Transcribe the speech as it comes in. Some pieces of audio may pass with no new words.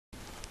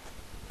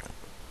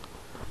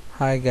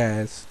Hi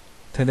guys,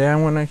 today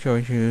I'm gonna show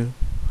you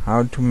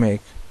how to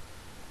make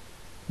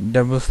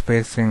double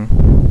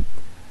spacing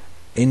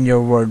in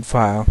your Word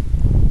file.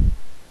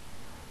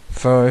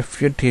 So if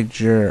your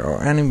teacher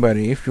or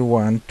anybody, if you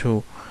want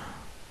to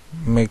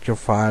make your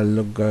file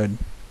look good,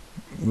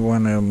 you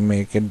wanna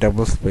make it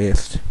double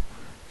spaced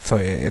so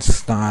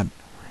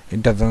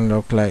it doesn't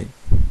look like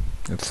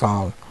it's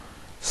all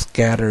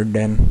scattered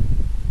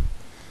and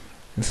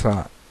it's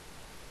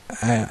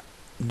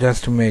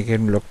just to make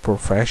it look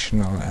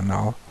professional and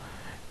all.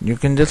 You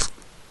can just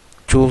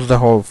choose the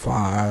whole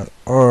file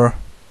or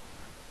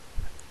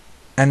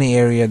any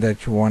area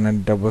that you want to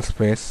double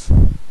space.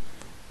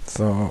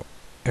 So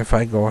if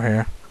I go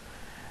here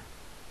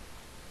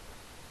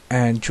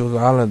and choose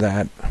all of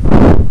that,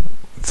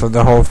 so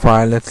the whole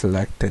file is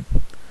selected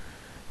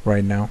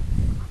right now,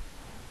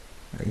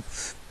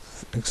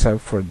 except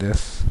for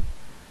this.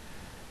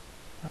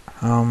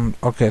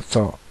 Okay,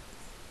 so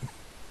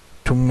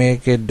to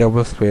make it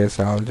double space,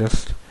 I'll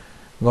just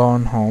go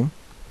on home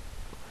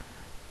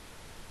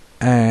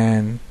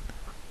and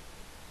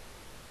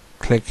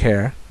click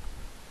here,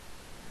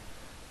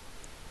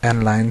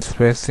 and line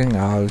spacing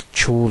I'll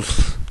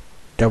choose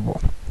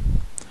double,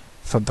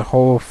 so the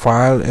whole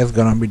file is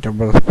gonna be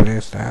double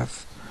spaced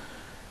as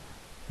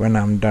when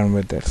I'm done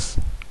with this.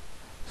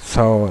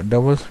 So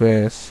double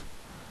space,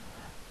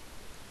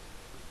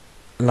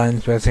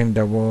 line spacing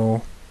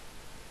double,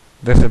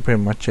 this is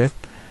pretty much it.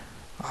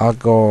 I'll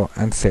go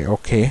and say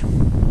OK,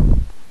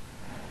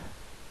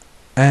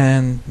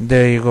 and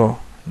there you go.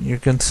 You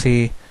can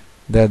see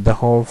that the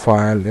whole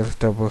file is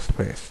double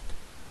spaced.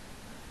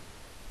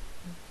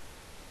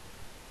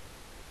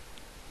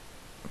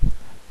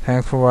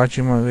 Thanks for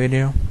watching my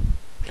video.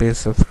 Please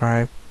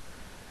subscribe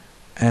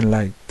and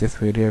like this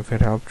video if it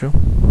helped you.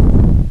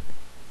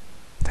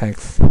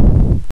 Thanks.